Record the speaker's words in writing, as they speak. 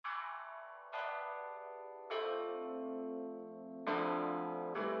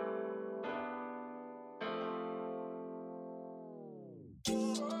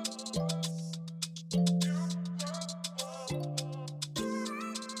G'day.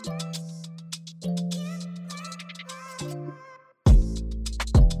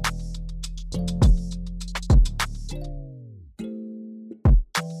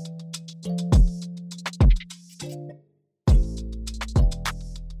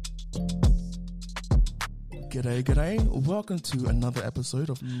 Welcome to another episode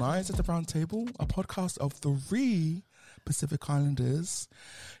of Nights at the Round Table, a podcast of 3 Pacific Islanders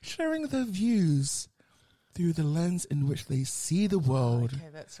sharing their views through the lens in which they see the world. Okay,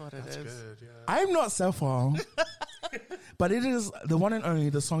 that's what it is. Good, yeah. I'm not Sappho, but it is the one and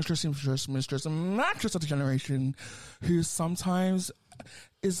only, the songstress, mistress, and mattress of the generation, who sometimes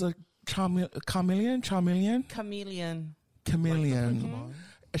is a chameleon.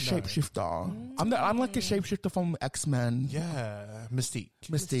 A shapeshifter. I'm like a shapeshifter from X-Men. Yeah,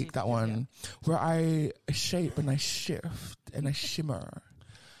 Mystique, that one. Where I shape and I shift and I shimmer.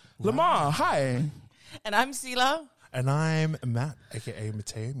 Wow. Lamar, hi. And I'm Sila. And I'm Matt, aka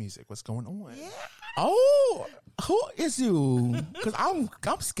Mateo Music. What's going on? Yeah. Oh, who is you? Because I'm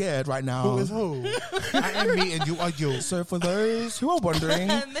scared right now. Who is who? I am me and you are you. So for those who are wondering,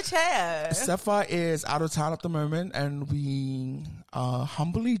 Mateo. Sefa is out of town at the moment, and we are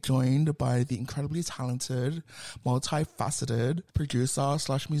humbly joined by the incredibly talented, multifaceted producer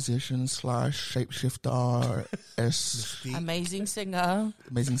 / musician / shapeshifter, amazing singer,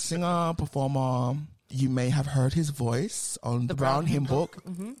 performer. You may have heard his voice on the Brown Hymn Book.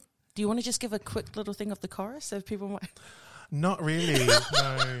 Mm-hmm. Do you want to just give a quick little thing of the chorus so people might? Not really,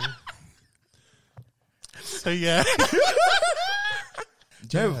 no. So yeah.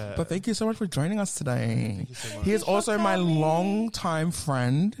 Joe, but thank you so much for joining us today. So much. He is also my longtime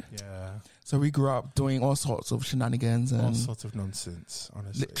friend. Yeah. So we grew up doing all sorts of shenanigans and all sorts of nonsense,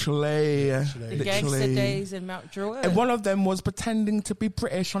 honestly. Literally. The gangster days in Mount Druitt. And one of them was pretending to be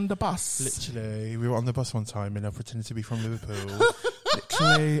British on the bus. Literally. We were on the bus one time and I pretended to be from Liverpool.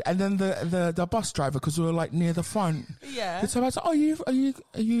 Literally. And then the bus driver, because we were like near the front. Yeah. So I was like, are you,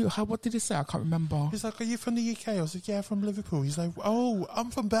 what did he say? I can't remember. He's like, are you from the UK? I was like, yeah, from Liverpool. He's like, oh,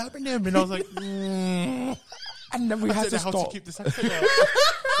 I'm from Birmingham. And I was like, And then we had to stop. How to keep this accent up.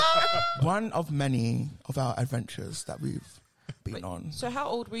 One of many of our adventures that we've been on. So how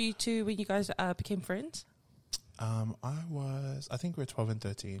old were you two when you guys became friends? I think we were 12 and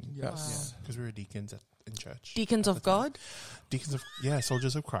 13. Yes. Because we were deacons in church. Deacons of God? Deacons of,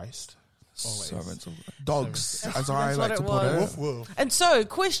 soldiers of Christ. Always. Servants of dogs, as I That's like what to it put was. it. Woof, woof. And so,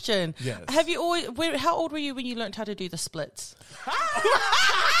 question. Yes. Have you always, how old were you when you learned how to do the splits?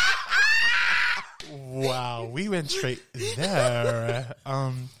 Wow, we went straight there.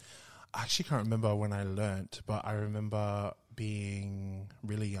 I actually can't remember when I learnt, but I remember being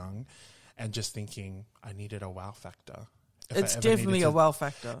really young and just thinking I needed a wow factor. It's definitely a wow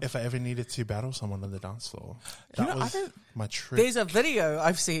factor. If I ever needed to battle someone on the dance floor, You that know, was my trick. There's a video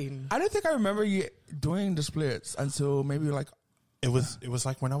I've seen. I don't think I remember you doing the splits until maybe like It was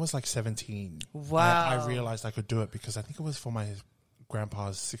like when I was like 17. Wow. I realized I could do it because I think it was for my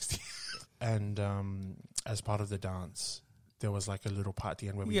grandpa's 60th. And as part of the dance, there was like a little part at the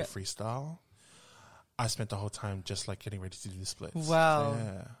end where we did freestyle. I spent the whole time just like getting ready to do the splits. Wow.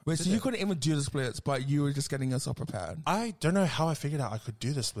 Yeah. Wait, so you couldn't even do the splits, but you were just getting yourself prepared. I don't know how I figured out I could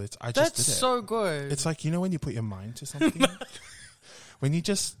do the splits. I just did it. That's so good. It's like, you know when you put your mind to something? When you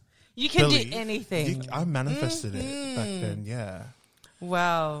just You can believe, do anything. I manifested it back then, yeah.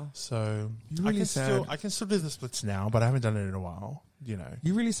 Wow. So You really I can still do the splits now, but I haven't done it in a while, you know.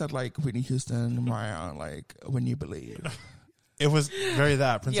 You really said like Whitney Houston, Mariah, like When You Believe. It was very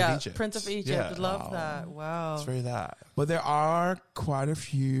that, Prince of Egypt. Prince of Egypt. Yeah. Love that. Wow. It's very that. But there are quite a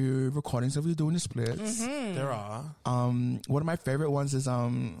few recordings of you doing the splits. Mm-hmm. There are. One of my favorite ones is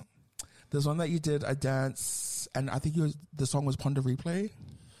there's one that you did a dance, and I think the song was Ponder Replay.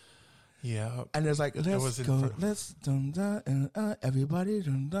 Yeah. And there's like, let's go, let's dun dun, everybody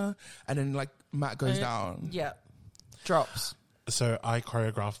dun dun, and then like Matt goes down. Yeah. Drops. So I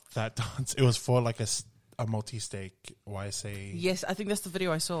choreographed that dance. It was for like a multi-stake YSA. Yes, I think that's the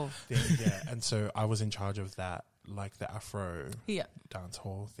video I saw. Thing, yeah. And so I was in charge of that, like the Afro dance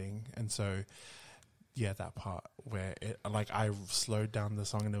hall thing. And so, yeah, that part where it, like I slowed down the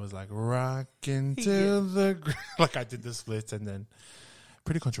song and it was like rocking to the like I did the splits and then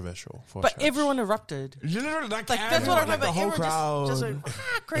pretty controversial for But church. everyone erupted. Like That's what I remember. the whole Everyone crowd. just went,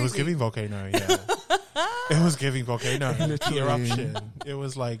 crazy. It was giving volcano, yeah. It was giving volcano. The eruption. It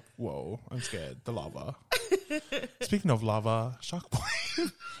was like, whoa, I'm scared. The lava. Speaking of lava, Shark Boy.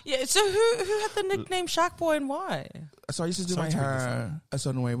 Yeah, so who had the nickname Shark Boy and why? So I used to do my hair a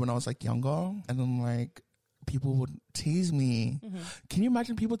certain way when I was like younger, and then like people would tease me. Can you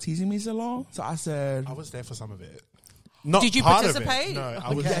imagine people teasing me so long? So I said, I was there for some of it. Not did you part participate? Of it. No,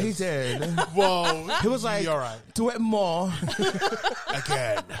 I was. Yeah, he did. Whoa, He was like, "You're right do it more."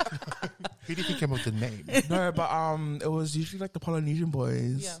 again. Who do you think came up with the name? No, but it was usually like the Polynesian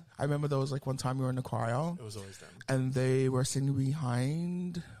boys. Yeah. I remember there was like one time we were in the choir. It was always them. And they were singing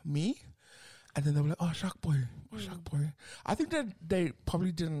behind me. And then they were like, "Oh, Shark Boy. Oh, Shark Boy." I think that they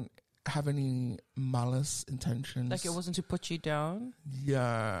probably didn't have any malice intentions. Like it wasn't to put you down?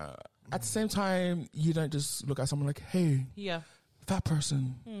 Yeah. At the same time, you don't just look at someone like, "Hey, Yeah. fat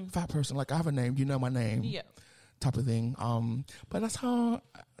person, fat person." Like, I have a name. You know my name. Yeah. Type of thing. But that's how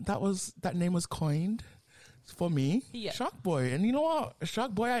that name was coined for me. Yeah. Shark Boy. And you know what?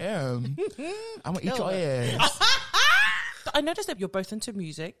 Shark Boy I am. I'm going to eat your ass. I noticed that you're both into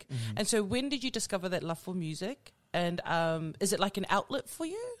music. And so when did you discover that love for music? And is it like an outlet for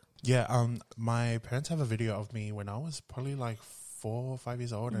you? Yeah, my parents have a video of me when I was probably like 4 or 5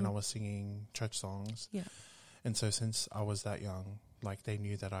 years old, and I was singing church songs. Yeah. And so since I was that young, like they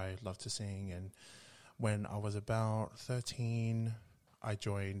knew that I loved to sing. And when I was about 13, I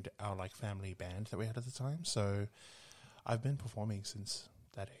joined our like family band that we had at the time. So I've been performing since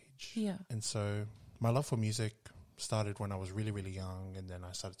that age. Yeah. And so my love for music started when I was really, really young, and then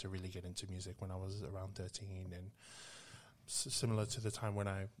I started to really get into music when I was around 13, and similar to the time when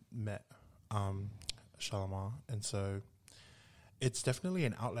I met Shalimar. And so it's definitely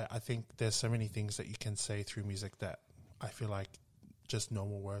an outlet. I think there's so many things that you can say through music that I feel like just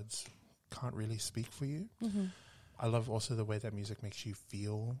normal words can't really speak for you. I love also the way that music makes you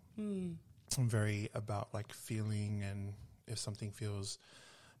feel. I'm very about like feeling, and if something feels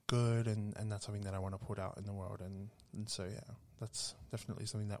good, and that's something that I want to put out in the world. And so, yeah, that's definitely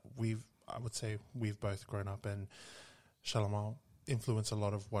something that I would say we've both grown up, and Shalimar influenced a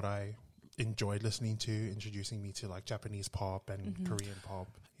lot of what I enjoyed listening to, introducing me to like Japanese pop and Korean pop.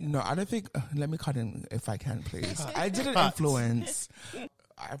 No, I don't think. Let me cut in if I can, please. I didn't influence.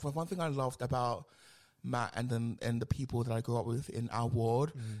 One thing I loved about Matt and the people that I grew up with in our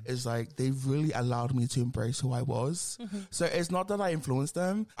ward is like they really allowed me to embrace who I was. So it's not that I influenced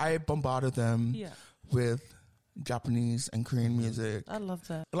them. I bombarded them with Japanese and Korean music. I love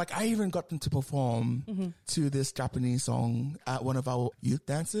that. Like I even got them to perform to this Japanese song at one of our youth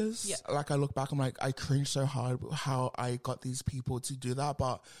dances. Yeah. Like I look back, I'm like, I cringe so hard how I got these people to do that,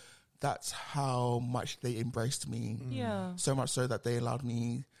 but that's how much they embraced me. Yeah. So much so that they allowed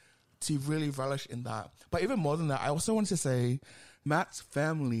me to really relish in that. But even more than that, I also wanted to say Matt's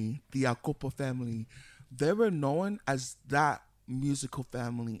family, the Akopa family, they were known as that musical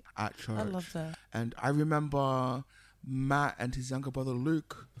family at church. I love that. And I remember Matt and his younger brother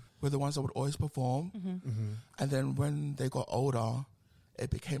Luke were the ones that would always perform. And then when they got older, it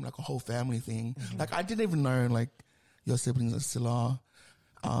became like a whole family thing. Like I didn't even know like your siblings are Scylla,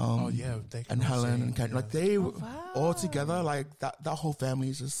 they and Helen sing, and Ken. Like they all together, like that whole family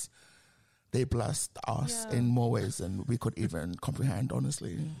is just, they blessed us in more ways than we could even comprehend,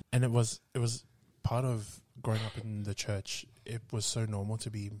 honestly. And it was part of growing up in the church. It was so normal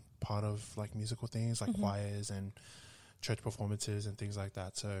to be part of like musical things like choirs and church performances and things like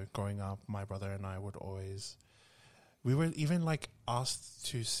that. So growing up, my brother and I we were even like asked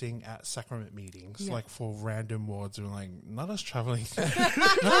to sing at sacrament meetings, like for random wards. We were like, not us traveling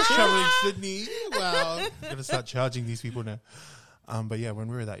Sydney. Wow, I'm gonna start charging these people now. But yeah, when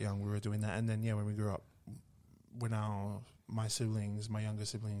we were that young, we were doing that. And then when we grew up, when my younger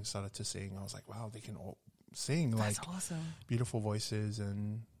siblings started to sing, I was like, wow, they can all sing. That's like awesome. Beautiful voices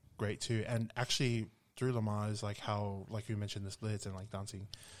and great too. And actually through Lamar is like how, like you mentioned, the splits and like dancing.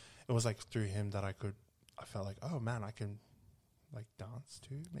 It was like through him that I felt like, oh man, I can like dance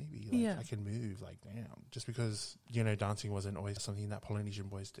too, maybe. Like I can move, like damn. Just because, dancing wasn't always something that Polynesian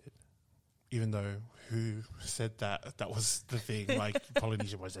boys did. Even though who said that was the thing, like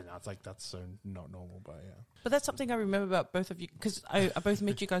Polynesian boys did dance, like that's so not normal, but yeah. But that's something I remember about both of you, because I both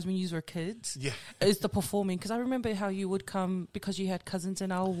met you guys when you were kids. Yeah. Is the performing, because I remember how you would come, because you had cousins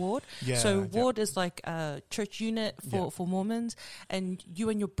in our ward. Yeah. So ward is like a church unit for Mormons, and you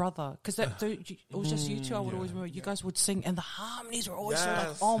and your brother, because it was just you two, I would always remember, you guys would sing, and the harmonies were always so like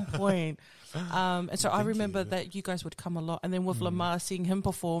on point. And so I remember that you guys would come a lot, and then with Lamar, seeing him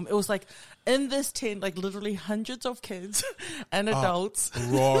perform, it was like in this tent, like literally hundreds of kids and adults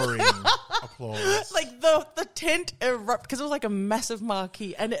roaring applause. Like the tent erupted, because it was like a massive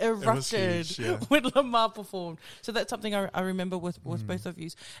marquee, and it erupted when Lamar performed. So that's something I remember with both of you.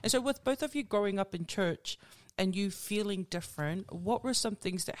 And so with both of you growing up in church and you feeling different, what were some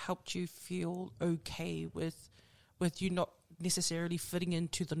things that helped you feel okay with you not necessarily fitting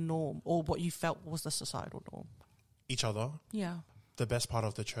into the norm or what you felt was the societal norm? Each other. Yeah. The best part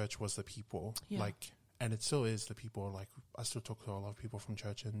of the church was the people. Yeah. Like, and it still is the people. Like, I still talk to a lot of people from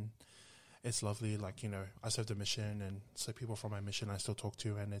church, and it's lovely. Like, you know, I serve the mission, and so people from my mission I still talk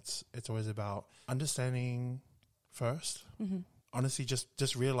to, and it's always about understanding first. Mm-hmm. Honestly,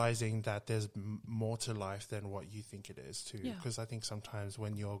 just realizing that there's more to life than what you think it is too. Because I think sometimes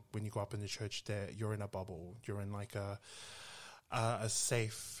when you go up in the church, there you're in a bubble. You're in like a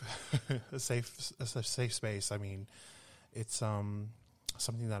safe a safe space. I mean, it's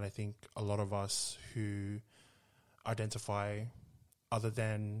something that I think a lot of us who identify other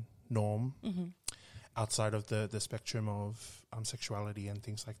than norm, outside of the spectrum of sexuality and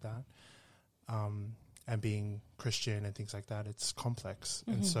things like that, and being Christian and things like that, it's complex.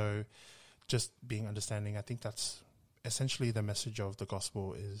 And so just being understanding, I think that's essentially the message of the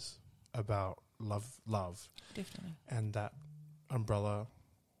gospel, is about love. Definitely. And that umbrella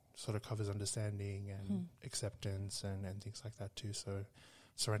sort of covers understanding and acceptance and things like that too. So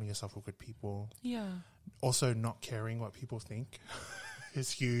surrounding yourself with good people. Yeah. Also not caring what people think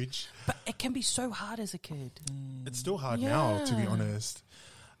is huge. But it can be so hard as a kid. It's still hard now, to be honest.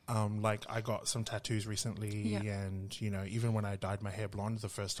 Like, I got some tattoos recently, and, you know, even when I dyed my hair blonde the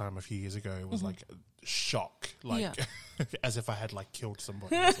first time a few years ago, it was like shock, like as if I had like killed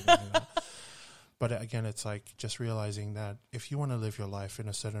somebody or something like that. But again, it's like just realizing that if you want to live your life in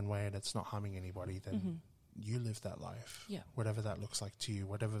a certain way and it's not harming anybody, then you live that life. Yeah. Whatever that looks like to you,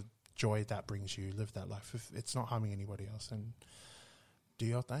 whatever joy that brings you, live that life. If it's not harming anybody else, then do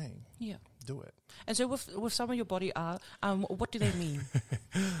your thing. Yeah. Do it. And so with some of your body art, what do they mean?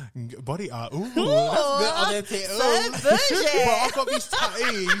 Body art? Ooh. That's the other thing. Well, I've got these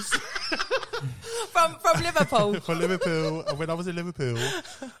tattoos. from Liverpool. From Liverpool. When I was in Liverpool.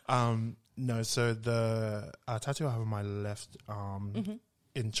 No, so the tattoo I have on my left arm,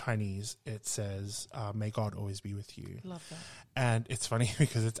 in Chinese, it says, may God always be with you. Love that. And it's funny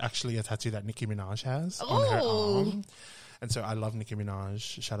because it's actually a tattoo that Nicki Minaj has on her arm. And so I love Nicki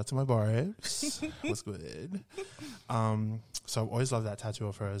Minaj. Shout out to my barbs. What's good? So I've always loved that tattoo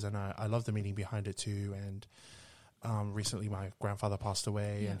of hers, and I love the meaning behind it too. And recently my grandfather passed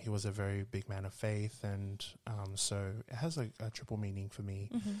away, and he was a very big man of faith. And so it has a triple meaning for me.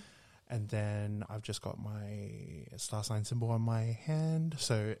 And then I've just got my star sign symbol on my hand.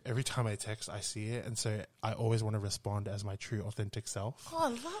 So every time I text, I see it. And so I always want to respond as my true, authentic self. Oh, I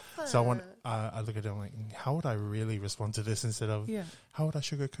love that. So I look at it and I'm like, how would I really respond to this instead of how would I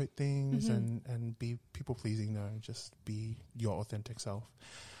sugarcoat things and be people-pleasing? No, just be your authentic self.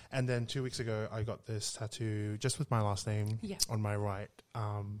 And then 2 weeks ago, I got this tattoo just with my last name on my right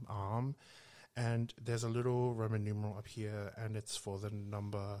arm. And there's a little Roman numeral up here, and it's for the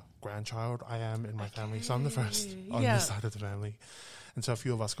number grandchild I am in my family. So I'm the first on this side of the family. And so a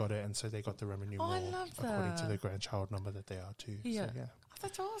few of us got it, and so they got the Roman numeral according to the grandchild number that they are too. Yeah. So, Oh,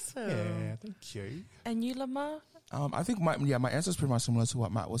 that's awesome. Yeah, thank you. And you, Lamar? I think my answer is pretty much similar to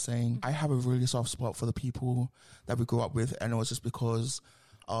what Matt was saying. I have a really soft spot for the people that we grew up with, and it was just because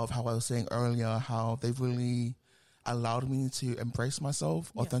of how I was saying earlier, how they've really allowed me to embrace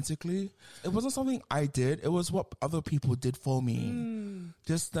myself authentically. It wasn't something I did. It was what other people did for me.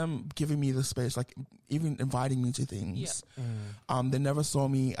 Just them giving me the space, like even inviting me to things. They never saw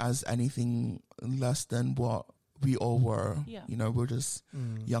me as anything less than what we all were. You know, we're just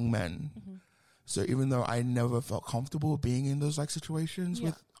young men. So even though I never felt comfortable being in those like situations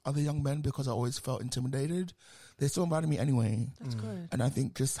with other young men because I always felt intimidated, they still invited me anyway. That's good. And I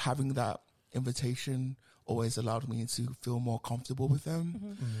think just having that invitation always allowed me to feel more comfortable with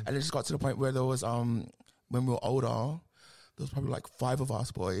them. And it just got to the point where there was, when we were older, there was probably like 5 of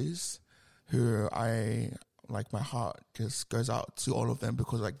us boys who my heart just goes out to all of them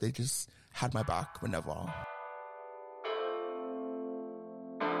because like they just had my back whenever.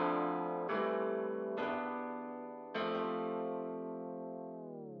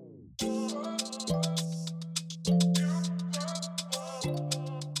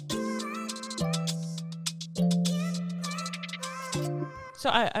 So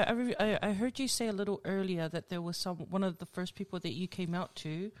I heard you say a little earlier that there was one of the first people that you came out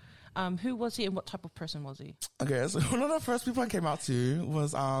to. Who was he and what type of person was he? Okay, so one of the first people I came out to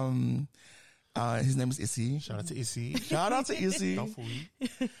was his name is Issy. Shout out to Issy. Shout out to Issy.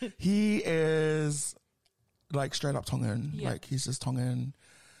 He is like straight up Tongan. Like he's just Tongan.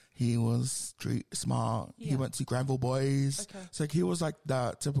 He was street smart. He went to Granville Boys. Okay. So like, he was like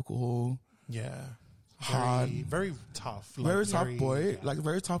that typical hard, very tough, like very tough boy, like a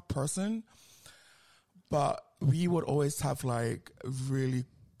very tough person. But we would always have like really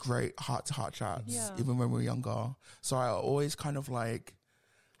great heart-to-heart chats, even when we were younger. So I always kind of like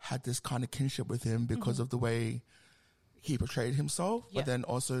had this kind of kinship with him because of the way he portrayed himself, but then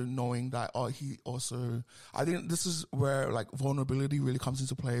also knowing that, he also, I think this is where like vulnerability really comes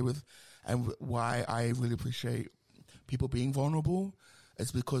into play with, and why I really appreciate people being vulnerable.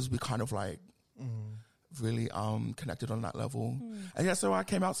 It's because we kind of like really connected on that level. And so I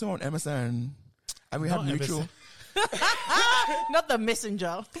came out to him on MSN, and we had mutual. Not the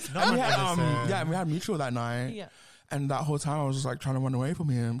messenger. And we had mutual that night. Yeah. And that whole time I was just like trying to run away from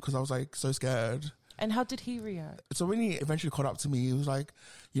him because I was like so scared. And how did he react? So when he eventually caught up to me, he was like,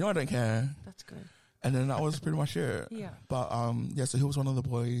 I don't care. That's good. And then that was pretty much it. Yeah. But so he was one of the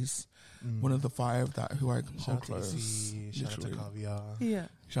boys, one of the 5 who I hold close. Shout out to Kavya. Yeah.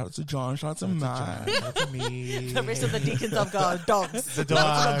 Shout out to John. Shout out to Matt. Shout out to me. The rest of the deacons of God, dogs. The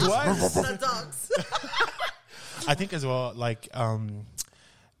dogs. The dogs. I think as well, like,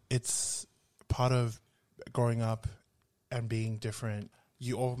 it's part of growing up and being different.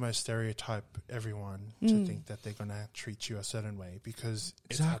 You almost stereotype everyone to think that they're going to treat you a certain way because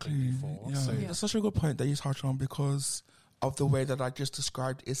it's happened before. Yeah. So That's such a good point that you touched on because of the way that I just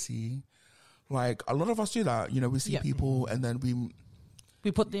described Issy. Like, a lot of us do that. We see people and then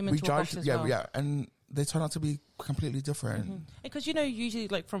we put them into a box as well. Yeah, and they turn out to be completely different. Because, usually,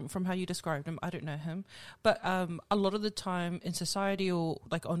 like, from how you described him, I don't know him, but a lot of the time in society or,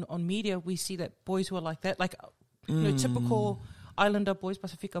 like, on media, we see that boys who are like that, like, typical Islander boys,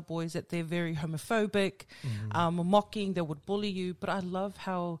 Pacifica boys, that they're very homophobic, mocking, they would bully you. But I love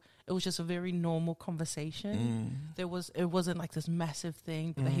how it was just a very normal conversation. It wasn't like this massive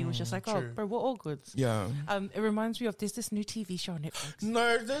thing, but he was just like, true. bro, we're all good. Yeah. It reminds me of there's this new TV show on Netflix.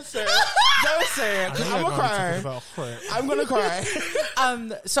 No, don't say it. Don't say it. I'm gonna cry. I'm gonna cry.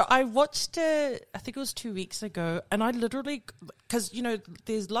 So I watched it, I think it was 2 weeks ago, and I literally, because,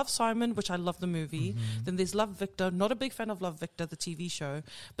 there's Love, Simon, which I love the movie. Then there's Love, Victor. Not a big fan of Love, Victor, the TV show.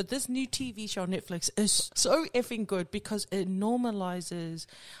 But this new TV show on Netflix is so effing good because it normalizes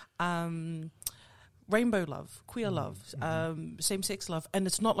rainbow love, queer love, same-sex love. And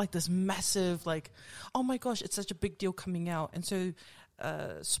it's not like this massive, like, oh my gosh, it's such a big deal coming out. And so,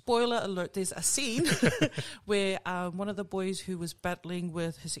 spoiler alert, there's a scene where one of the boys who was battling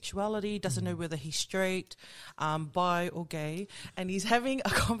with his sexuality doesn't know whether he's straight, bi or gay, and he's having a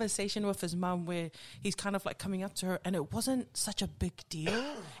conversation with his mum where he's kind of like coming up to her, and it wasn't such a big deal,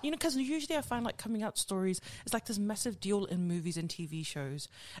 because usually I find like coming out stories, it's like this massive deal in movies and TV shows,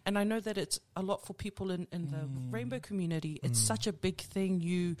 and I know that it's a lot for people in the rainbow community. It's such a big thing,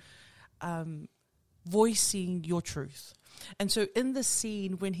 you voicing your truth. And so in the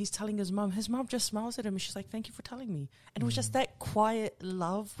scene when he's telling his mum just smiles at him and she's like, thank you for telling me. And it was just that quiet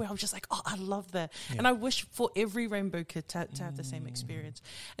love where I was just like, oh, I love that. Yeah. And I wish for every rainbow kid to have the same experience.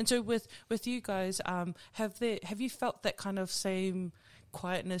 And so with you guys, have you felt that kind of same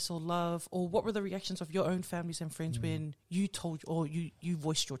quietness or love, or what were the reactions of your own families and friends when you told or you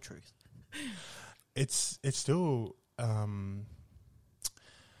voiced your truth? It's still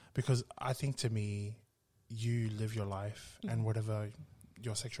because I think to me, you live your life and whatever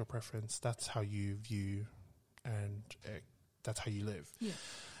your sexual preference, that's how you view and that's how you live. Yeah.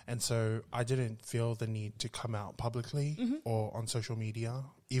 And so I didn't feel the need to come out publicly or on social media,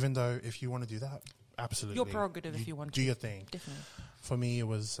 even though if you want to do that, absolutely. Your prerogative if you want to. Do your thing. Definitely. For me, it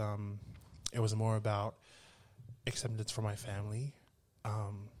was more about acceptance from my family.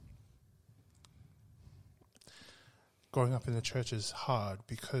 Growing up in the church is hard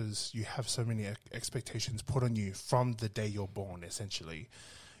because you have so many expectations put on you from the day you're born, essentially.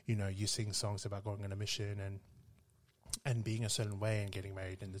 You sing songs about going on a mission and being a certain way and getting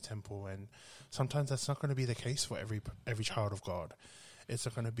married in the temple. And sometimes that's not going to be the case for every child of God. It's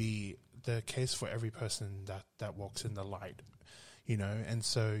not going to be the case for every person that walks in the light, And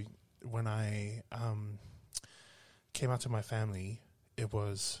so when I came out to my family, it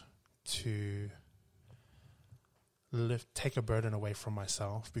was to take a burden away from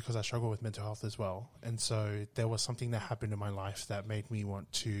myself because I struggle with mental health as well. And so there was something that happened in my life that made me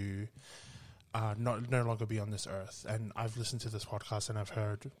want to no longer be on this earth. And I've listened to this podcast and I've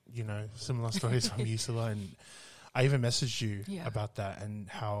heard, similar stories from you, Scylla, and I even messaged you about that and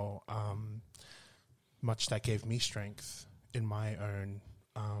how much that gave me strength in my own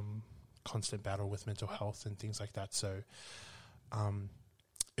constant battle with mental health and things like that. So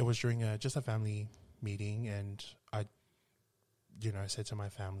it was during just a family meeting, and I, said to my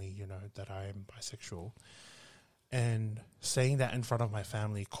family, that I am bisexual. And saying that in front of my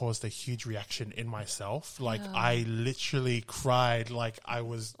family caused a huge reaction in myself. Like, I literally cried like I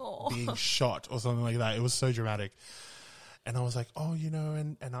was being shot or something like that. It was so dramatic. And I was like, oh,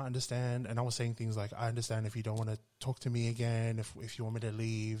 and I understand. And I was saying things like, I understand if you don't want to talk to me again, if you want me to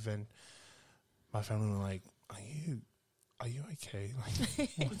leave. And my family were like, are you okay? Like,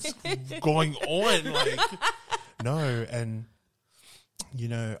 what's going on? Like, no. And,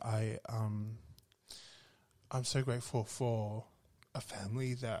 I'm so grateful for a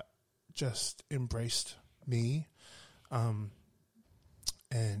family that just embraced me. And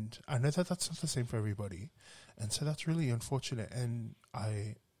I know that that's not the same for everybody. And so that's really unfortunate. And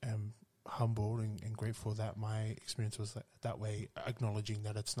I am humbled and grateful that my experience was that way, acknowledging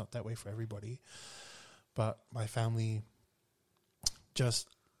that it's not that way for everybody. But my family just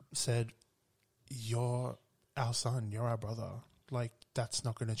said, you're our son, you're our brother. Like, that's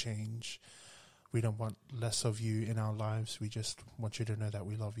not going to change. We don't want less of you in our lives. We just want you to know that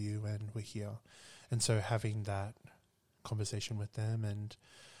we love you and we're here. And so having that conversation with them, and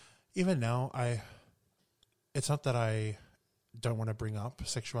even now, it's not that I don't want to bring up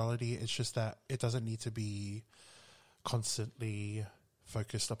sexuality. It's just that it doesn't need to be constantly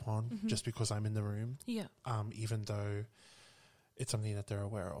focused upon just because I'm in the room. Yeah. Even though it's something that they're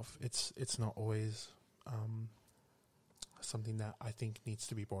aware of. It's not always something that I think needs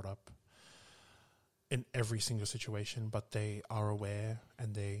to be brought up in every single situation, but they are aware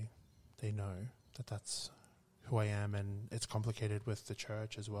and they know that that's who I am, and it's complicated with the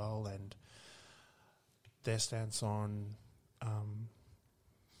church as well, and their stance on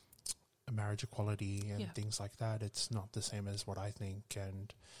marriage equality and things like that. It's not the same as what I think,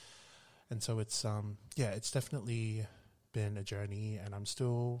 and so it's it's definitely been a journey, and I'm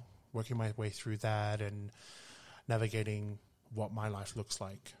still working my way through that and navigating what my life looks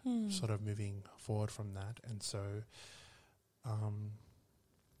like, sort of moving forward from that. And so,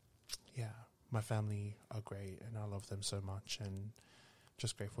 my family are great, and I love them so much, and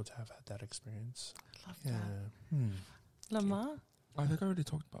just grateful to have had that experience. I love that. Lamar? I think I already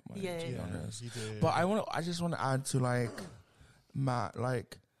talked about mine, to be honest. You did. But I just want to add to, like, Matt,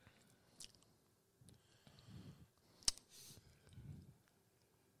 like,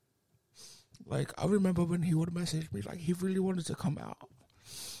 I remember when he would message me, like, he really wanted to come out,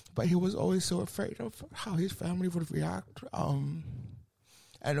 but he was always so afraid of how his family would react.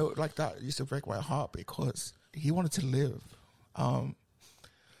 And that used to break my heart because he wanted to live. And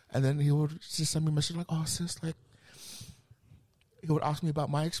then he would just send me a message like, oh, sis, like, he would ask me about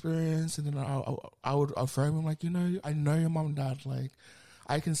my experience, and then I would affirm him, like, I know your mom and dad, like,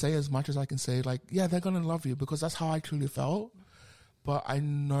 I can say as much as I can say, like, yeah, they're going to love you, because that's how I truly felt. But I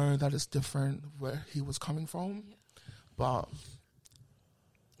know that it's different where he was coming from. Yeah. But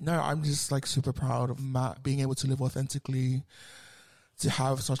no, I'm just, like, super proud of Matt being able to live authentically, to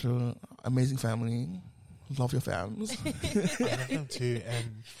have such an amazing family. Love your fams. I love them too.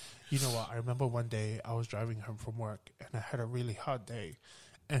 And you know what? I remember one day I was driving home from work and I had a really hard day,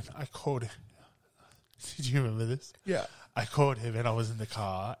 and I called him. Did you remember this? Yeah. I called him and I was in the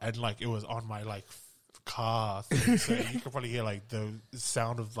car, and, like, it was on my, like, car thing, so you could probably hear, like, the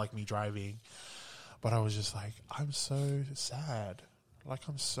sound of, like, me driving. But I was just like, I'm so sad. Like,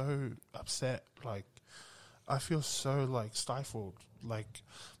 I'm so upset. Like, I feel so, like, stifled. Like,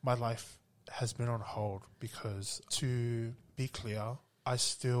 my life has been on hold, because, to be clear, I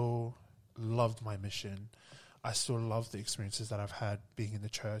still loved my mission. I still love the experiences that I've had being in the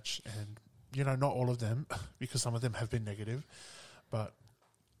church, and, not all of them, because some of them have been negative, but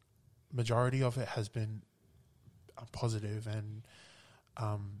majority of it has been positive. And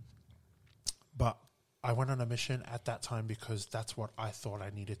but I went on a mission at that time because that's what I thought I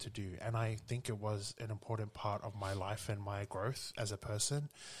needed to do, and I think it was an important part of my life and my growth as a person,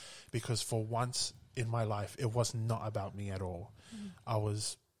 because for once in my life it was not about me at all. I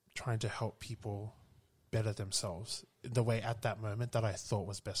was trying to help people better themselves the way at that moment that I thought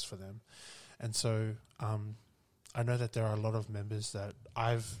was best for them. And so I know that there are a lot of members that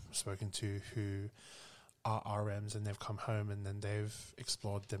I've spoken to who are RMs, and they've come home and then they've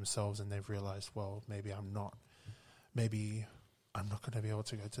explored themselves and they've realized, well, maybe I'm not going to be able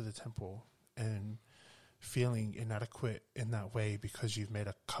to go to the temple, and feeling inadequate in that way because you've made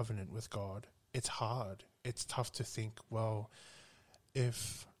a covenant with God. It's hard. It's tough to think, well,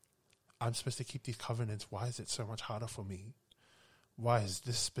 if I'm supposed to keep these covenants, why is it so much harder for me? Why is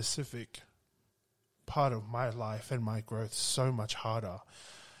this specific part of my life and my growth so much harder?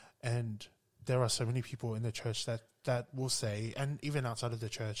 And there are so many people in the church that will say, and even outside of the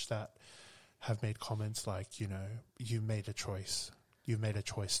church, that have made comments like, you made a choice. You've made a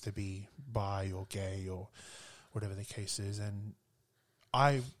choice to be bi or gay or whatever the case is. And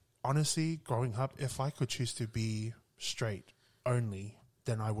I honestly, growing up, if I could choose to be straight only,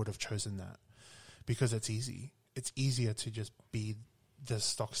 then I would have chosen that, because it's easy. it's easier to just be the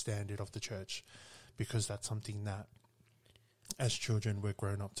stock standard of the church, because that's something that as children we're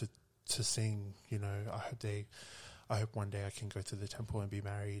grown up to sing. You know, I hope one day I can go to the temple and be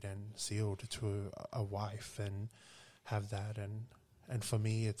married and sealed to a wife and have that. And for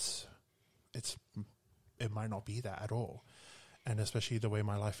me, it might not be that at all. And especially the way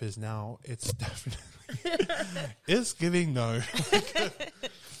my life is now, it's definitely it's giving no.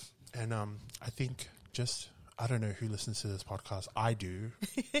 And I think I don't know who listens to this podcast. I do.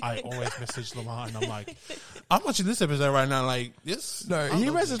 I always message Lamar and I'm like, I'm watching this episode right now. Like, this. No, he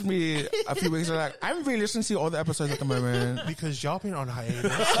messaged me a few weeks ago. Like, I'm really listening to all the episodes at the moment because y'all been on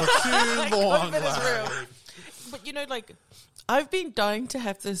hiatus for too long. But you know, like, I've been dying to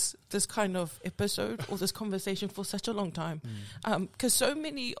have this kind of episode or this conversation for such a long time, because so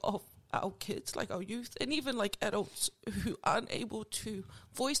many of our kids, like our youth, and even like adults who aren't able to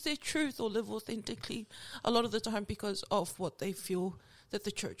voice their truth or live authentically a lot of the time because of what they feel that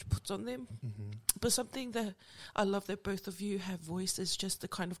the church puts on them. Mm-hmm. But something that I love that both of you have voiced is just the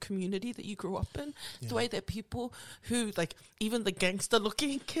kind of community that you grew up in. Yeah. The way that people who, like, even the gangster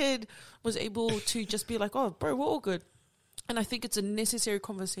looking kid was able to just be like, oh, bro, we're all good. And I think it's a necessary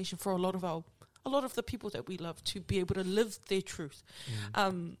conversation for a lot of the people that we love to be able to live their truth.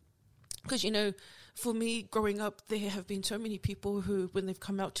 Because, you know, for me, growing up, there have been so many people who, when they've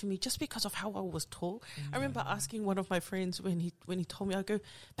come out to me, just because of how I was taught. I remember asking one of my friends when he told me, I go,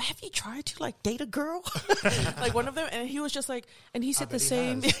 but have you tried to, like, date a girl? Like, one of them, and he was just like, and he said the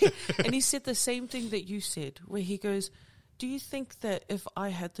same, and he said the same thing that you said, where he goes, do you think that if I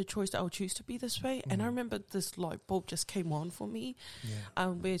had the choice, I would choose to be this way? And I remember this light bulb just came on for me,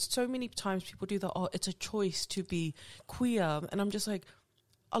 where so many times people do that, oh, it's a choice to be queer. And I'm just like,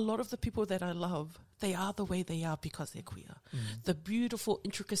 a lot of the people that I love, they are the way they are because they're queer. The beautiful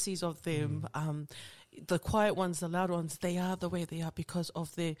intricacies of them, the quiet ones, the loud ones, they are the way they are because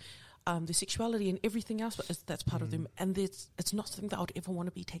of their sexuality and everything else that's part of them. And it's not something that I would ever want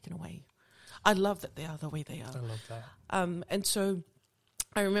to be taken away. I love that they are the way they are. I love that. And so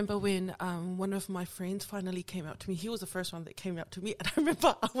I remember when one of my friends finally came out to me. He was the first one that came out to me. And I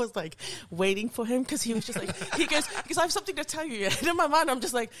remember I was like waiting for him because he was just like, he goes, because I have something to tell you. And in my mind, I'm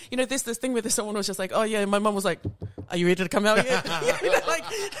just like, you know, there's this thing where someone was just like, oh yeah. And my mum was like, are you ready to come out yet? You know, like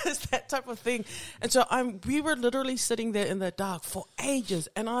it's that type of thing. And so we were literally sitting there in the dark for ages.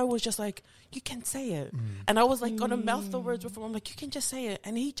 And I was just like, you can say it. And I was like going to mouth the words with him. I'm like, you can just say it.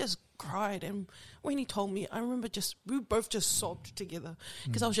 And he just cried. And when he told me, I remember we both just sobbed together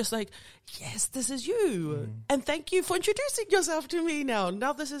because I was just like, yes, this is you. And thank you for introducing yourself to me now.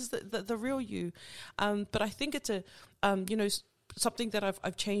 Now this is the real you. But I think it's you know, something that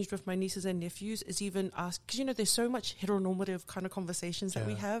I've changed with my nieces and nephews is even ask, because, you know, there's so much heteronormative kind of conversations that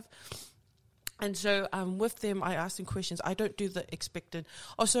we have. And so with them, I ask them questions. I don't do the expected.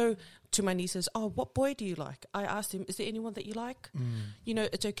 Also, to my nieces, oh, what boy do you like? I ask them, is there anyone that you like? You know,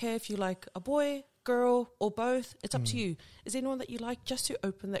 it's okay if you like a boy, girl, or both. It's up to you. Is there anyone that you like? Just to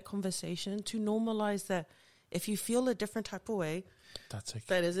open that conversation, to normalize that if you feel a different type of way, that's okay.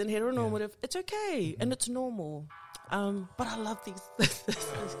 That isn't heteronormative, it's okay. And it's normal. But I love this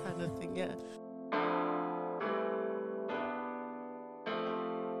kind of thing, yeah.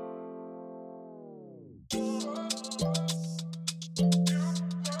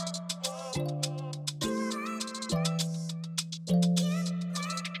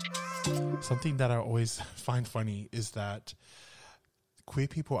 Something that I always find funny is that queer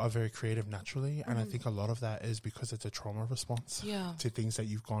people are very creative naturally, and I think a lot of that is because it's a trauma response to things that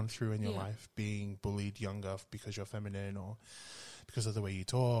you've gone through in your life, being bullied younger because you're feminine or because of the way you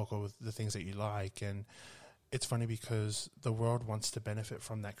talk or the things that you like. And it's funny because the world wants to benefit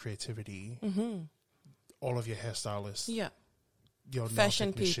from that creativity. All of your hairstylists, your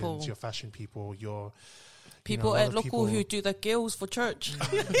fashion people, your fashion people, your people at local who do the girls for church.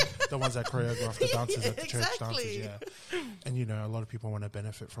 The ones that choreograph the dances at the church dances, And, you know, a lot of people want to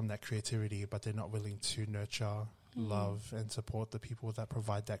benefit from that creativity, but they're not willing to nurture, love, and support the people that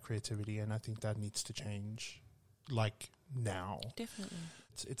provide that creativity. And I think that needs to change, like, now. Definitely.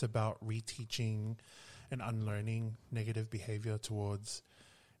 It's about reteaching and unlearning negative behavior towards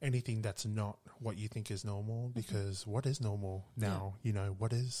anything that's not what you think is normal, because what is normal now? You know,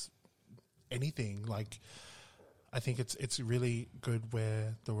 what is anything? Like, I think it's really good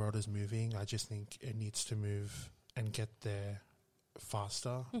where the world is moving. I just think it needs to move and get there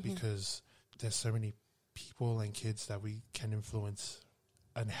faster, because there's so many people and kids that we can influence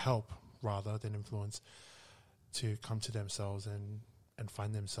and help rather than influence to come to themselves and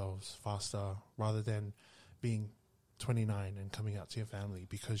find themselves faster, rather than being 29 and coming out to your family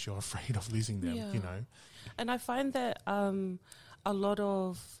because you're afraid of losing them, you know. And I find that a lot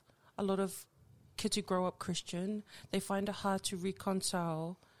of kids who grow up Christian, they find it hard to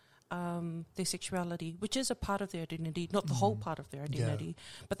reconcile their sexuality, which is a part of their identity, not the whole part of their identity,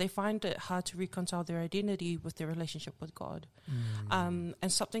 but they find it hard to reconcile their identity with their relationship with God. And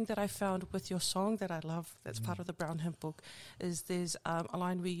something that I found with your song that I love, that's part of the Brown Hymn Book, is there's a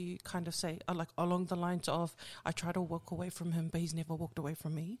line where you kind of say, like along the lines of, I try to walk away from him, but he's never walked away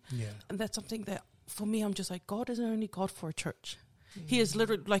from me. Yeah. And that's something that, for me, I'm just like, God isn't only God for a church. He is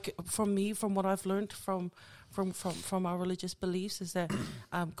literally, like, from what I've learned from our religious beliefs, is that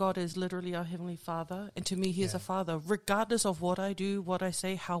God is literally our Heavenly Father. And to me, He is a Father. Regardless of what I do, what I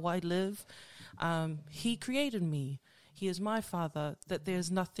say, how I live, He created me. He is my Father, that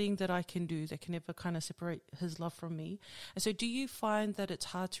there's nothing that I can do that can ever kind of separate His love from me. And so do you find that it's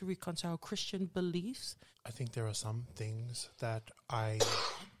hard to reconcile Christian beliefs? I think there are some things that I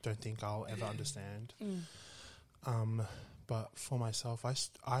don't think I'll ever understand. But for myself,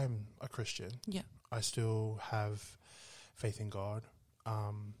 I'm a Christian. Yeah. I still have faith in God.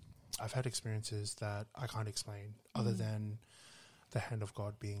 I've had experiences that I can't explain other than the hand of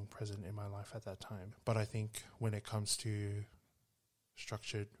God being present in my life at that time. But I think when it comes to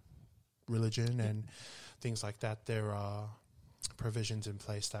structured religion and things like that, there are provisions in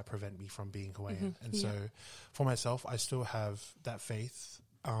place that prevent me from being who I am. And so for myself, I still have that faith.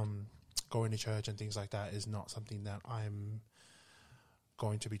 Going to church and things like that is not something that I'm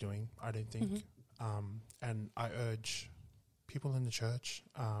going to be doing, I don't think. And I urge people in the church,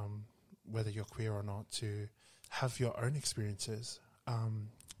 whether you're queer or not, to have your own experiences.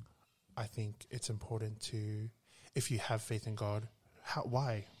 I think it's important to, if you have faith in God,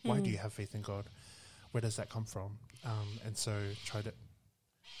 why? Why do you have faith in God? Where does that come from? And so try to...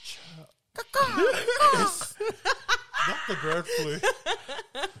 Not the bird flew.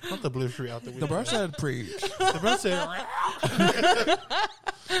 Not the blue flew out the window. The bird said preach. The bird said...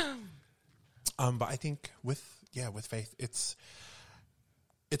 but I think with faith, it's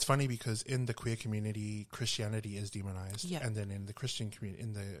funny because in the queer community, Christianity is demonized. And then in the Christian community,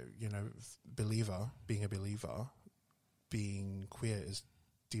 in the, being a believer, being queer is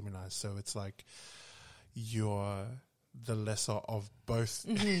demonized. So it's like you're the lesser of both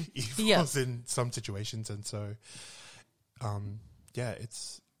evils in some situations. And so,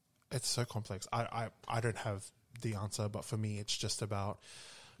 it's so complex. I don't have the answer, but for me, it's just about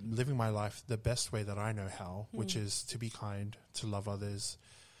living my life the best way that I know how, which is to be kind, to love others,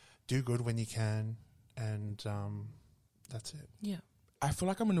 do good when you can, and that's it. Yeah. I feel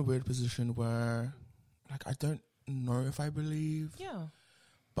like I'm in a weird position where, like, I don't know if I believe. Yeah.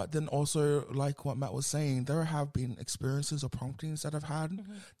 But then also, like what Matt was saying, there have been experiences or promptings that I've had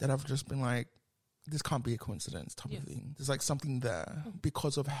that have just been like, this can't be a coincidence type of thing. There's like something there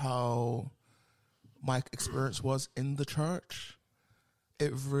because of how my experience was in the church.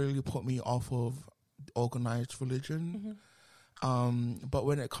 It really put me off of organized religion. But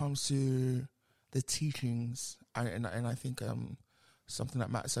when it comes to the teachings, and I think something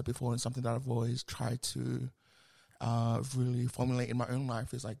that Matt said before and something that I've always tried to really formulate in my own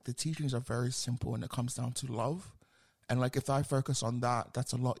life is like the teachings are very simple and it comes down to love. And like if I focus on that,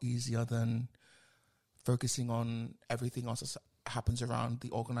 that's a lot easier than focusing on everything else that happens around the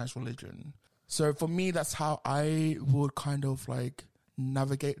organized religion. So for me, that's how I would kind of like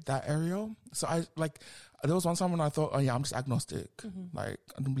navigate that area. So I like, there was one time when I thought, oh yeah, I'm just agnostic. Like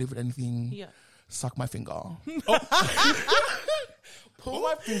I don't believe in anything. Yeah. Suck my finger. Pull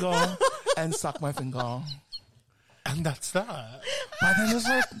my finger and suck my finger. And that's that. But then it's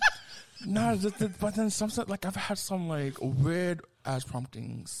like, no, but then something like I've had some like weird ass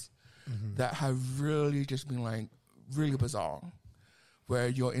promptings that have really just been like really bizarre, where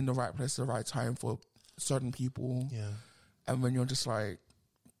you're in the right place at the right time for certain people. Yeah. And when you're just like,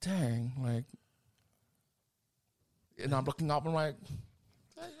 dang, like, and I'm looking up and like,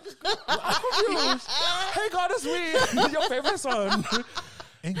 hey God, it's me, your favorite son.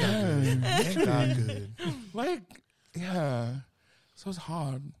 Ain't God good. Like, yeah. So it's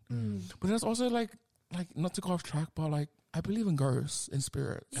hard. But there's also like not to go off track, but like I believe in ghosts, in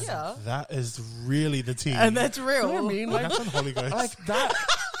spirits. Yeah. And that is really the team. And that's real. You know what I mean? Like, that's on Holy Ghost. Like that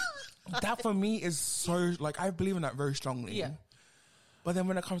that for me is so like I believe in that very strongly. Yeah. But then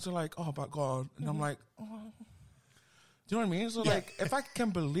when it comes to like, oh about God, and I'm like, oh. Do you know what I mean? So like if I can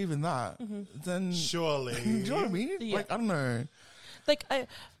believe in that, then surely. Do you know what I mean? Yeah. Like I don't know. Like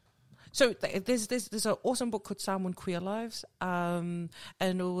so there's an awesome book called Samoan Queer Lives, and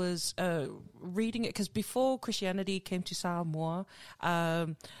it was reading it because before Christianity came to Samoa,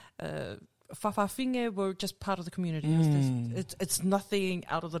 whawhawhinge were just part of the community. It's nothing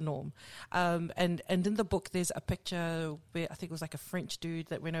out of the norm. And in the book, there's a picture where I think it was like a French dude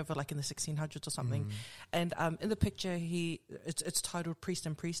that went over like in the 1600s or something. And in the picture, it's titled Priest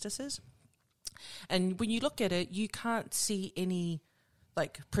and Priestesses. And when you look at it, you can't see any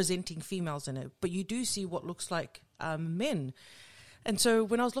like presenting females in it, but you do see what looks like men. And so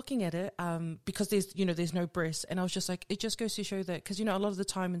when I was looking at it, because there's no breasts, and I was just like, it just goes to show that, because, a lot of the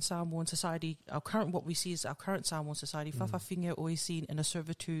time in Samoan society, what we see is our current Samoan society, whawhawhinge always seen in a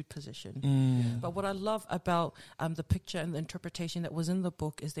servitude position. But what I love about the picture and the interpretation that was in the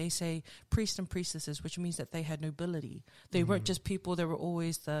book is they say priests and priestesses, which means that they had nobility. They weren't just people, they were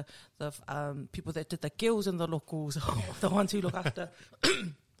always the people that did the gills and the locals, the ones who look after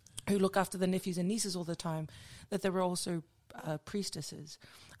who look after the nephews and nieces all the time, that they were also priestesses.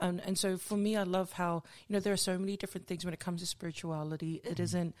 And so for me, I love how, there are so many different things when it comes to spirituality. It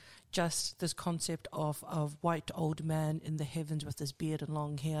isn't just this concept of white old man in the heavens with his beard and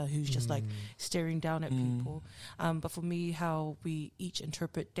long hair who's just like staring down at people. But for me, how we each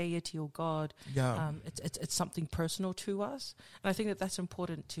interpret deity or God, it's something personal to us. And I think that that's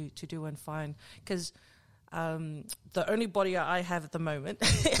important to do and find, because the only body I have at the moment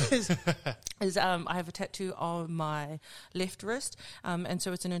is I have a tattoo on my left wrist, and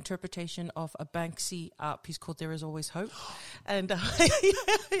so it's an interpretation of a Banksy art piece called "There Is Always Hope," and gosh,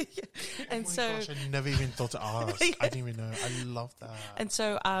 I never even thought to ask. I didn't even know. I love that. And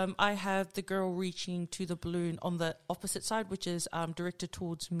so I have the girl reaching to the balloon on the opposite side, which is directed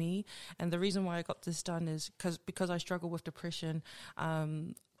towards me. And the reason why I got this done is because I struggle with depression.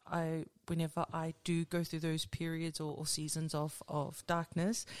 Whenever I do go through those periods or seasons of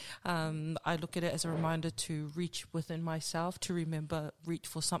darkness, I look at it as a reminder to reach within myself, to remember, reach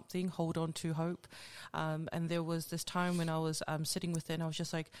for something, hold on to hope. And there was this time when I was sitting within, I was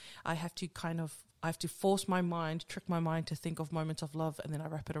just like, I have to force my mind, trick my mind to think of moments of love, and then I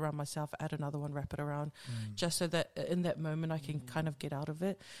wrap it around myself, add another one, wrap it around, just so that in that moment I can kind of get out of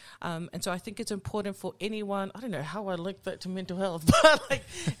it. And so I think it's important for anyone, I don't know how I link that to mental health, but like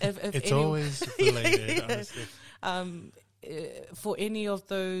if it's always related, honestly. For any of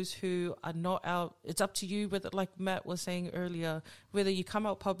those who are not out, it's up to you, whether, like Matt was saying earlier, whether you come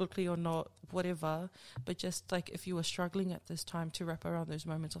out publicly or not, whatever, but just like if you were struggling at this time, to wrap around those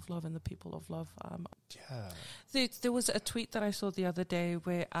moments of love and the people of love. There was a tweet that I saw the other day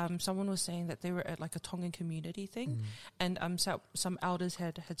where someone was saying that they were at like a Tongan community thing, and some elders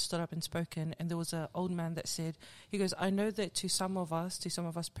had stood up and spoken, and there was an old man that said, he goes, I know that to some of us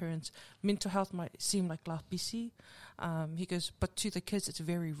parents, mental health might seem like lapisi. He goes, but to the kids, it's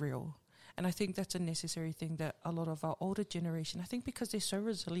very real. And I think that's a necessary thing that a lot of our older generation, I think because they're so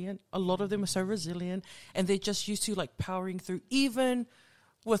resilient, a lot of them are so resilient, and they're just used to like powering through, even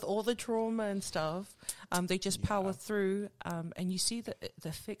with all the trauma and stuff, they just power through, and you see the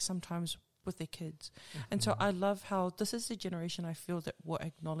effect sometimes with their kids. And so I love how this is the generation I feel that we're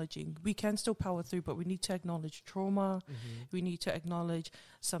acknowledging. We can still power through, but we need to acknowledge trauma. We need to acknowledge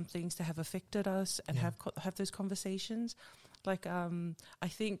some things that have affected us and have those conversations. Like, I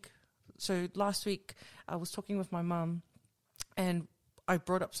think, so last week I was talking with my mum, and I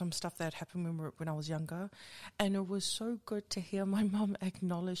brought up some stuff that happened when I was younger, and it was so good to hear my mum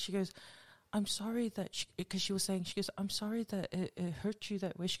acknowledge. She goes, I'm sorry that, because she was saying, she goes, I'm sorry that it hurt you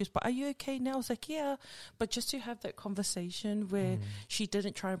that way. She goes, but are you okay now? I was like, yeah. But just to have that conversation where she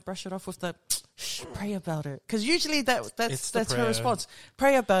didn't try and brush it off with the, pray about it. Because usually that's her response.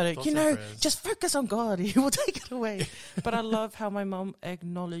 Pray about it. Just focus on God. He will take it away. But I love how my mum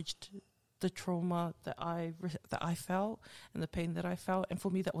acknowledged the trauma that I felt and the pain that I felt. And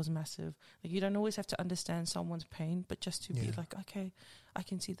for me, that was massive. Like, you don't always have to understand someone's pain, but just to be like, okay, I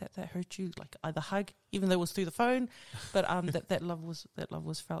can see that hurt you. Like, either hug, even though it was through the phone, but that love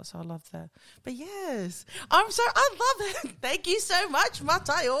was felt. So I love that. But yes, I love it. Thank you so much,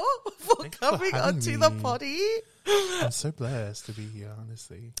 Matayo, for coming onto the potty. I'm so blessed to be here,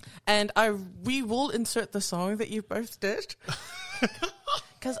 honestly. And we will insert the song that you both did.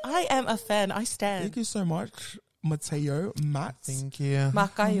 Because I am a fan. I stand. Thank you so much, Mateo, Matt. Thank you.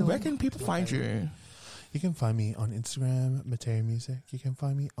 Makayo. Where can people find you? You can find me on Instagram, Mateo Music. You can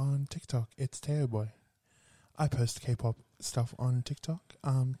find me on TikTok. It's Teo Boy. I post K-pop stuff on TikTok.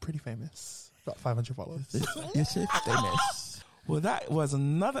 I'm pretty famous. Got 500 followers. Yes, famous. Well, that was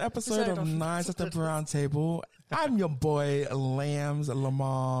another episode of Nice at the Brown Table. I'm your boy, Lambs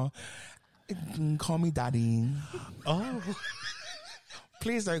Lamar. Call me Daddy. Oh.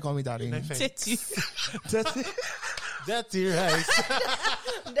 Please don't call me Daddy. No, Dirty rice.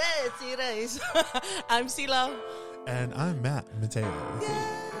 Dirty rice. I'm Sila. And I'm Matt Mateo. Yay.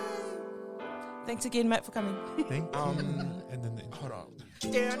 Thanks again, Matt, for coming. Thank you. And then hold on.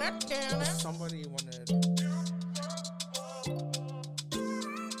 Somebody wanted.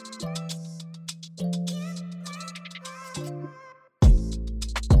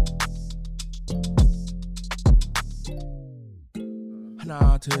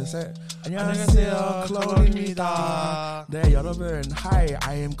 하나 둘셋 안녕하세요 클론입니다. 네 여러분 Hi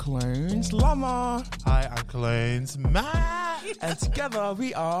I am Clones Llama. Hi I'm Clones Matt. And together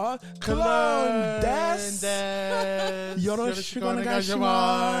we are Clone Des. 요러시고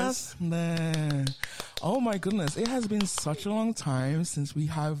오네가시마스. 네. Oh my goodness, it has been such a long time since we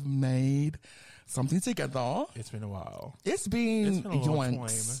have made something together. It's been a while. It's been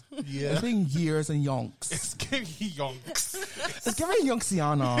yonks. Yeah. It's been years and yonks. It's giving yonks. It's giving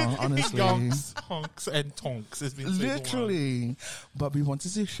yonksiana, honestly. Yonks, honks, and tonks. It's been literally. But we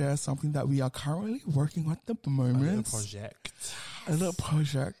wanted to share something that we are currently working on at the moment. A little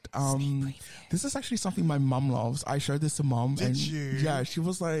project. This is actually something my mom loves. I showed this to mom. Did you? Yeah, she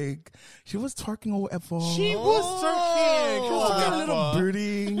was twerking or whatever. She was twerking. She was a little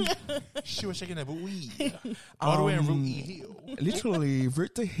booty. She was shaking that booty. All the way in Root Hill. Literally,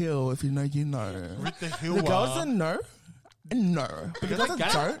 Root the Hill, if you know, you know. Root the Hill. The girls that know, no. But the girls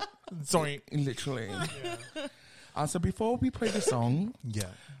that don't, sorry. Literally. Yeah. So before we play the song,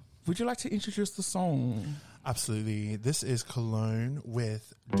 would you like to introduce the song? Absolutely. This is Cologne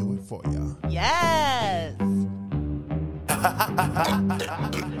with Do It For Ya. Yes.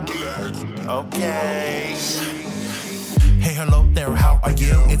 Okay. Hey, hello there, how are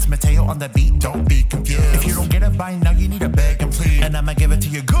you? It's Mateo on the beat, don't be confused. If you don't get it by now, you need to beg and please. And I'ma give it to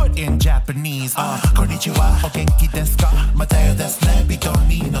you good in Japanese. Konnichiwa, o genki desu ka? Mateo desu ne, bito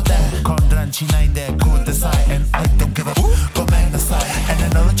ni no de. Konran shinai de kudasai. And I don't give a gomen nasai. And I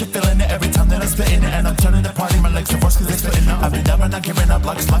know that you're feeling it every time that I'm spitting it. And I'm turning the party, my legs are forced cause they're splitting up. I've been down, but not giving up,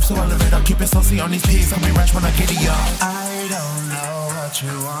 like it's life, so I live it up. Keep it saucy on these peas, call me ranch when I get it up. I don't know what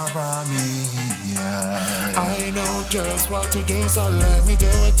you want from me, yeah. I know just what to do, so let me do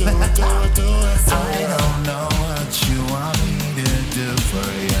it, do it, do it, do it for I don't know what you want me to do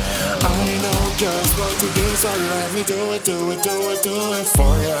for you. I know just what to do, so let me do it, do it, do it, do it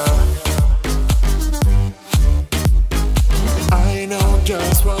for you. I know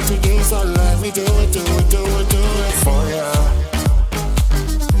just what to do, so let me do it, do it, do it, do it for you.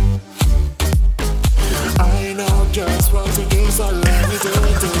 I know just what to do, so let me do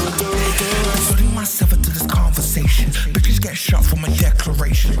it, do it, do it, do it. Putting myself into this conversation. Bitches get shot for my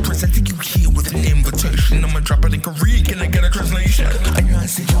declaration. Presenting you here with an invitation. I'ma drop it in Korean, can I get a translation? I know I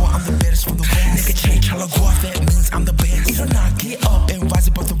said, yo, I'm the best from the west. Nigga change, how I go off, that means I'm the best. You don't not get up and rise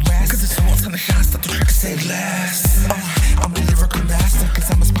above the rest. Cause the sun's gonna shine, stop the track, say less. I'm a lyrical master, cause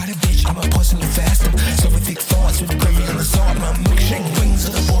I'm a spider bitch, I'm a puzzle faster. So with thick thoughts, with a gravy on the salt. My milkshake wings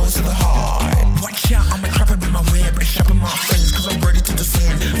of the boys of the heart. Watch out, I'm a trapper in my web, but shopping my friends, cause I'm ready to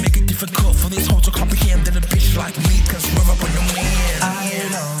descend. Make it difficult for these hoes to comprehend that a bitch like me, cause we're up on your man. I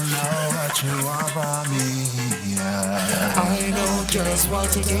don't know what you want from me, yeah. I know just what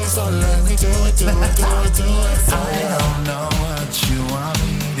to do, so let me do it, do it, do it, do it for I don't know what you want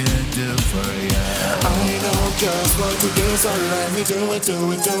me to do for you. I know just what to do, so let me do it,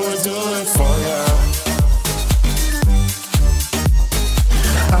 do it, do it, do it for you.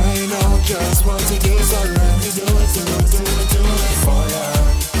 I know just what to do, so let me do it, do it, do it, do it for ya.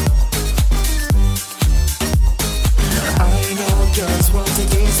 I know just what to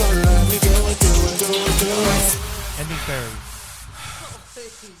do, so let me do it, do it, do it, do it. Ending fairy.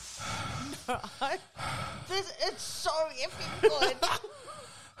 It's so effing good.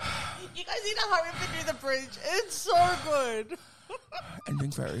 You guys need to hurry up and do the bridge. It's so good.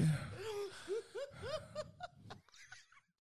 Ending fairy.